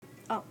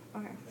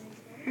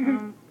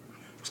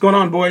What's going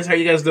on, boys? How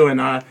you guys doing?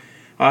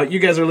 You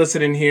guys are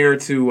listening here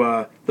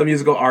to the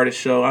Musical Artist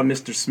Show. I'm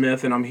Mr.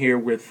 Smith, and I'm here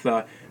with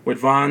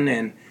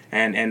Vonn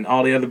and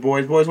all the other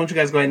boys. Boys, why don't you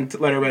guys go ahead and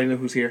let everybody know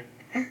who's here?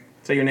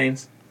 Say your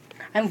names.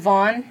 I'm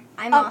Vonn.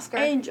 I'm Oscar.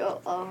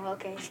 Angel. Oh,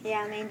 okay.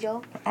 Yeah, I'm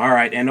Angel. All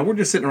right, and we're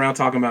just sitting around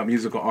talking about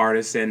musical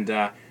artists and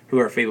who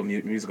our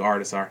favorite musical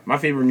artists are. My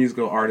favorite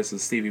musical artist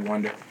is Stevie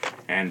Wonder,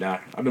 and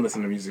I've been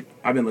listening to music.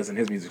 I've been listening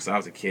to his music since I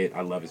was a kid.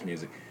 I love his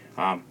music.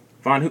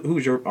 Vonn,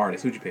 who's your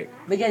artist? Who'd you pick?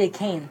 Big Daddy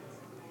Kane.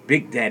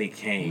 Big Daddy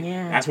Kane.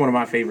 Yeah. That's one of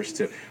my favorites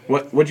too.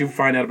 What'd you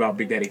find out about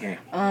Big Daddy Kane?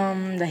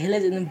 That he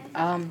lives in the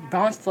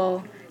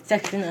Brownsville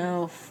section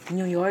of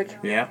New York.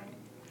 Yeah.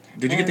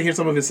 Did you get to hear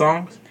some of his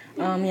songs?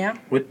 Yeah.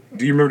 What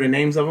do you remember the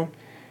names of them?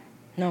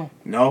 No.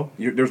 No?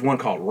 There's one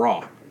called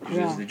Raw.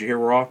 Raw. Did you hear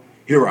Raw?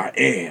 Here I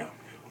am,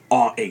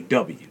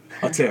 R-A-W,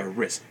 a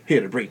terrorist,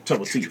 here to break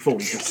trouble to you,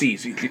 phony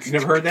MCs. You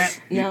never heard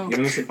that? No. You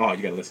didn't listen? Oh,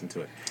 you gotta listen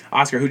to it.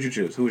 Oscar, who'd you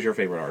choose? Who was your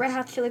favorite artist? Red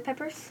Hot Chili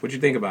Peppers. What'd you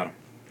think about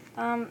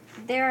them?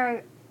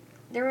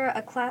 They were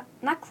a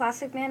not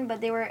classic band,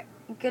 but they were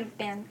a good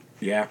band.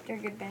 Yeah. They're a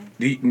good band.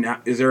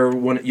 Is there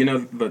one?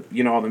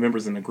 All the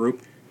members in the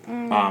group.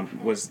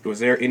 Was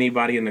there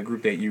anybody in the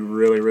group that you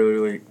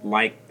really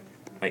liked,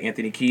 like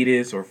Anthony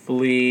Kiedis or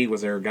Flea?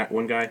 Was there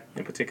one guy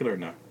in particular or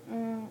no?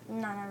 No,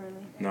 not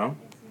really. No?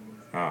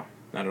 Oh,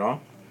 not at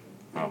all?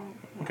 Oh,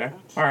 okay.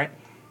 All right.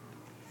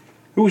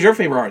 Who was your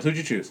favorite artist? Who'd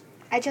you choose?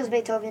 I chose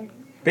Beethoven.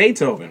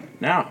 Beethoven.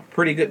 Now,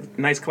 pretty good,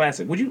 nice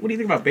classic. What do you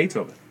think about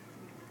Beethoven?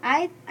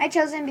 I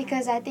chose him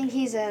because I think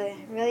he's a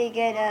really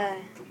good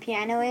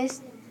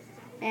pianist,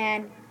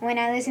 and when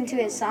I listen to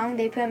his song,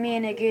 they put me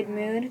in a good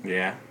mood.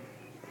 Yeah.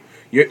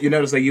 You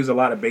notice they use a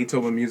lot of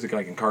Beethoven music,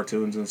 like in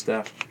cartoons and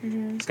stuff.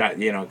 Mm-hmm. It's got,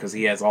 because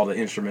he has all the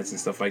instruments and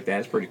stuff like that.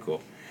 It's pretty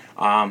cool.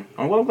 Well,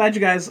 I'm glad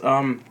you guys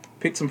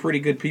picked some pretty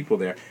good people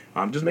there.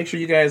 Just make sure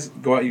you guys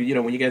go out.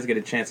 When you guys get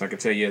a chance, I can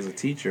tell you as a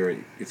teacher,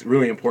 it's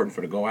really important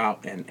for to go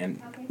out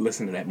and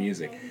listen to that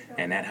music,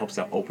 and that helps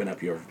to open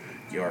up your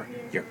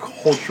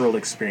cultural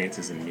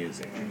experiences in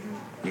music.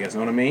 Mm-hmm. You guys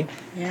know what I mean?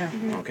 Yeah.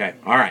 Mm-hmm. Okay.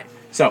 All right.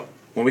 So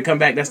when we come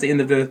back, that's the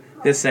end of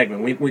this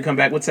segment. We come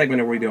back. What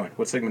segment are we doing?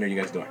 What segment are you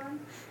guys doing?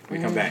 We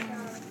come back.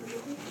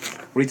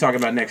 What are you talking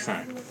about next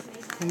time?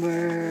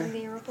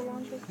 Lyrical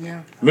Lounge.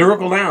 Yeah.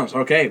 Lyrical Lounge.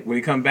 Okay. When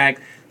we come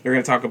back, we're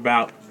going to talk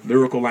about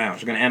Lyrical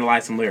Lounge. We're going to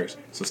analyze some lyrics.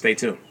 So stay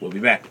tuned. We'll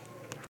be back.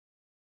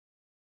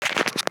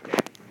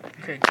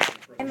 Okay.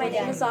 And my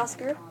name is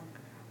Oscar.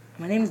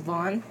 My name is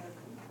Vonn.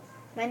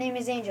 My name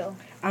is Angel.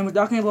 And we're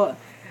talking about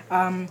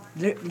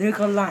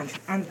lyrical lunch.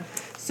 And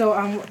so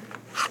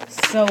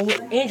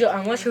Angel,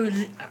 what's your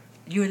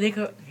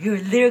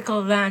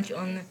lyrical lunch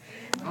on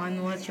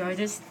what your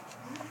artist?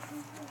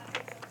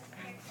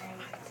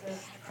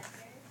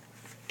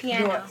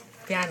 Piano.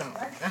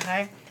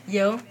 Okay.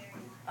 You?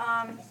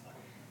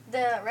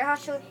 The Red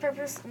Hot Chili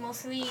Peppers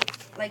mostly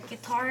like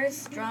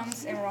guitars,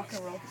 drums, and rock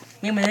and roll.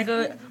 Me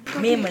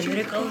and my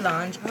lyrical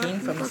lunch came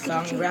from the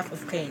song Wrath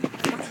of Cain.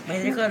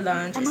 My lyrical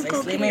lunch is I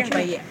slay my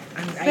prey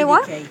and I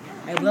decay.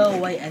 I blow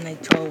away and I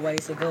throw away,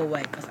 so go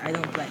away, because I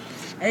don't play.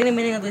 I think the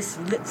meaning of this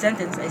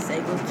sentence, I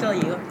say, will kill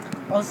you.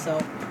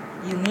 Also,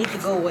 you need to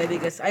go away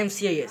because I'm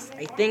serious.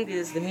 I think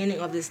this is the meaning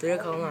of this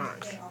lyrical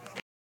lunch.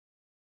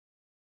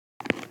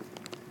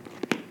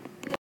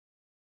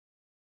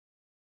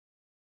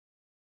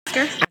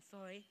 I'm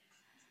sorry,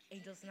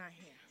 Angel's not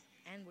here.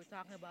 And we're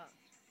talking about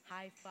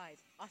high five.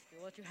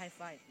 Oscar, what's your high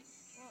five?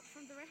 Well,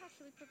 from the Red Hot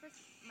Chili Peppers,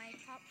 my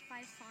top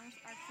 5 songs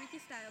are Freaky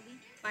Styley,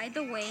 By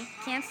the Way,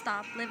 Can't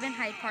Stop, Live in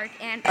Hyde Park,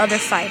 and Other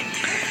Side.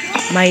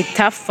 My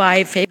top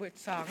 5 favorite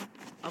song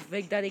of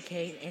Big Daddy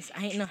Kane is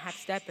I Ain't No Half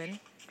Steppin',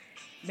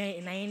 made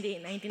in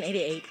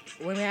 1988,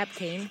 Women Up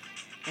Kane,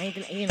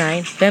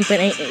 1989, Pimpin'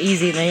 Ain't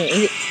Easy,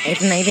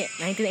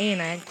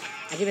 1989,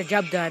 I Get a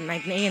Job Done,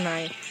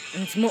 1989,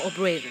 and Smooth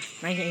Operator,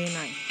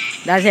 1989.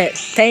 That's it.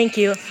 Thank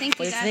you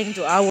for listening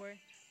to our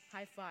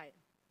High Five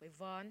with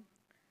Vonn,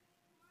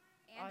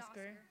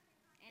 Oscar,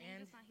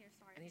 and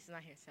he's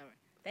not here, sorry.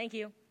 Thank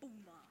you.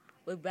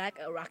 We're back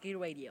at Rocky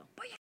Radio.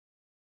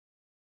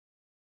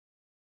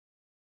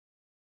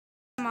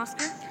 I'm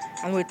Oscar.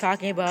 And we're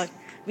talking about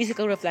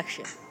musical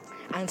reflection.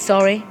 I'm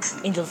sorry,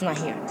 Angel's not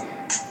here.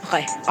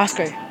 Okay,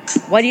 Oscar,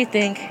 why do you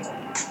think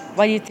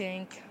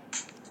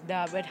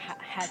the Red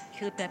Hot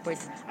Chili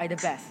Peppers are the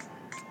best?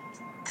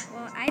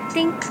 Well, I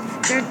think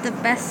they're the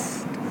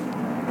best.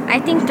 I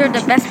think they're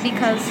the best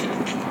because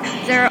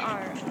they're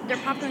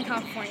popular in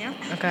California.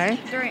 Okay.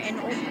 They're an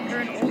old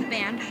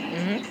band,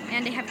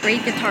 and they have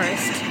great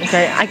guitarists.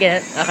 Okay, I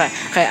get it. Okay.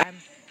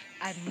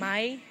 I'm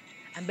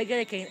Big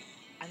Daddy Kane,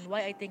 and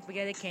why I think Big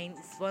Daddy Kane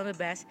is one of the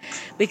best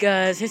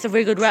because he's a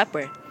very good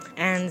rapper,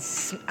 and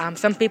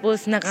some people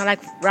is not gonna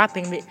like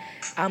rapping,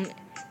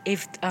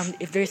 if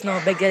there's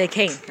no Big Daddy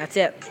Kane, that's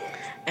it.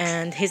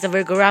 And he's a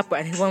very good rapper,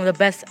 and he's one of the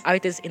best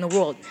artists in the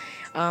world.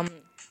 I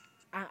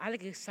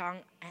like his song.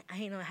 I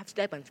Ain't No Half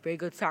Steppin'. It's a very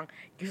good song.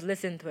 You should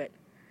listen to it.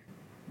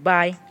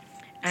 Bye.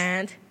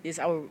 And this is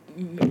our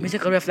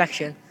musical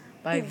reflection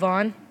by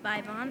Vonn.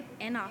 By Vonn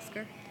and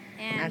Oscar.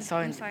 And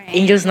sorry, I'm sorry,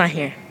 Angel's not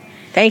here.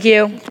 Thank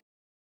you. My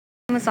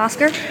name is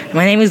Oscar.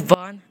 My name is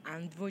Vonn,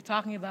 and we're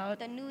talking about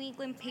The New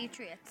England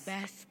Patriots.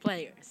 best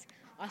players.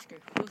 Oscar,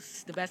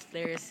 who's the best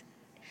players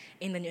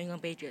in the New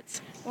England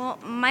Patriots? Well,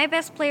 my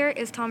best player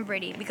is Tom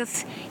Brady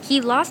because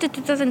he lost the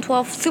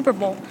 2012 Super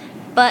Bowl,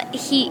 but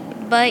he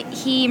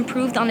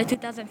improved on the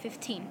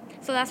 2015.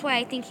 So that's why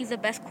I think he's the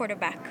best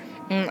quarterback.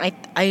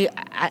 I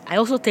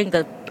also think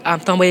that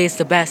Tom Brady is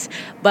the best,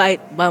 but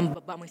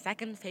my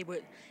second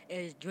favorite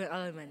is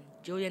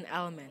Julian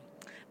Edelman,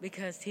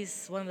 because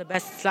he's one of the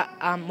best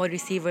wide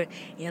receiver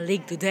in the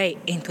league today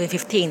in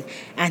 2015,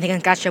 and he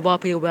can catch the ball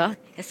pretty well.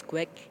 He's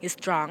quick, he's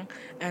strong,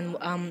 and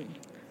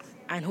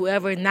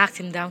whoever knocks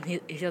him down,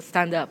 he'll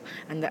stand up,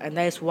 and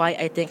that is why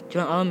I think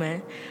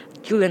Julian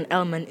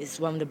Edelman is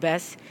one of the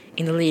best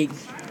in the league.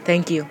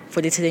 Thank you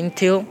for listening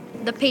to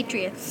The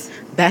Patriots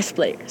Best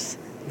Players.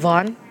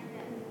 Vonn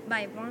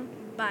by Vonn,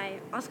 by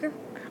Oscar.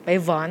 by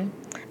Vonn,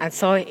 and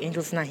sorry,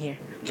 Angel's not here.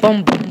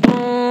 Boom, boom,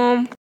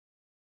 boom.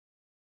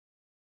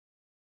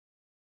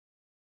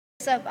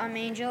 What's up? I'm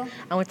Angel.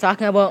 And we're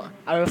talking about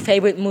our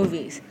favorite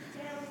movies.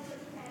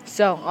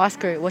 So,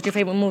 Oscar, what's your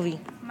favorite movie?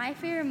 My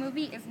favorite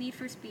movie is Need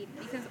for Speed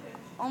because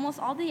almost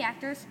all the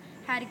actors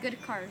had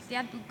good cars. They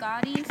had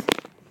Bugattis,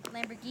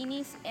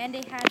 Lamborghinis, and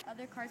they had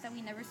other cars that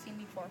we never seen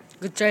before.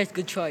 Good choice,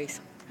 good choice.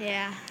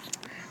 Yeah.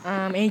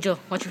 Angel,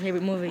 what's your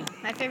favorite movie?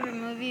 My favorite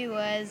movie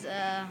was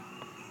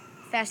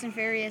Fast and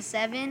Furious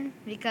 7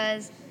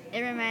 because it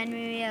reminded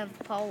me of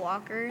Paul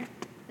Walker,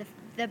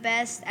 the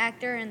best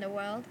actor in the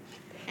world,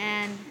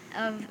 and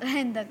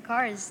the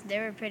cars. They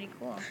were pretty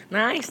cool.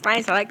 Nice.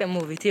 I like that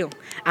movie too.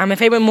 My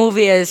favorite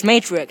movie is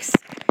Matrix.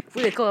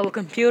 Really cool, a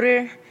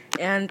computer,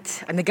 and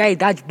the guy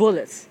dodged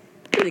bullets.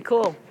 Really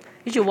cool.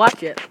 You should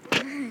watch it.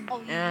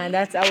 And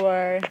that's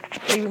our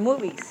favorite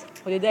movies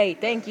for today.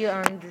 Thank you,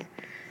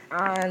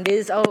 and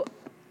this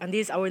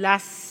is our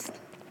last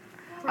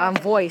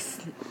voice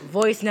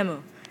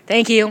memo.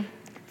 Thank you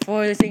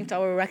for listening to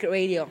our record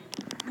radio.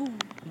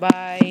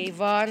 By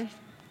Vonn.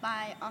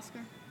 By Oscar.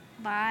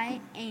 By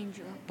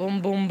Angel.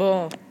 Boom, boom,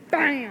 boom.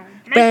 Bam.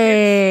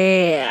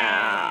 Bam.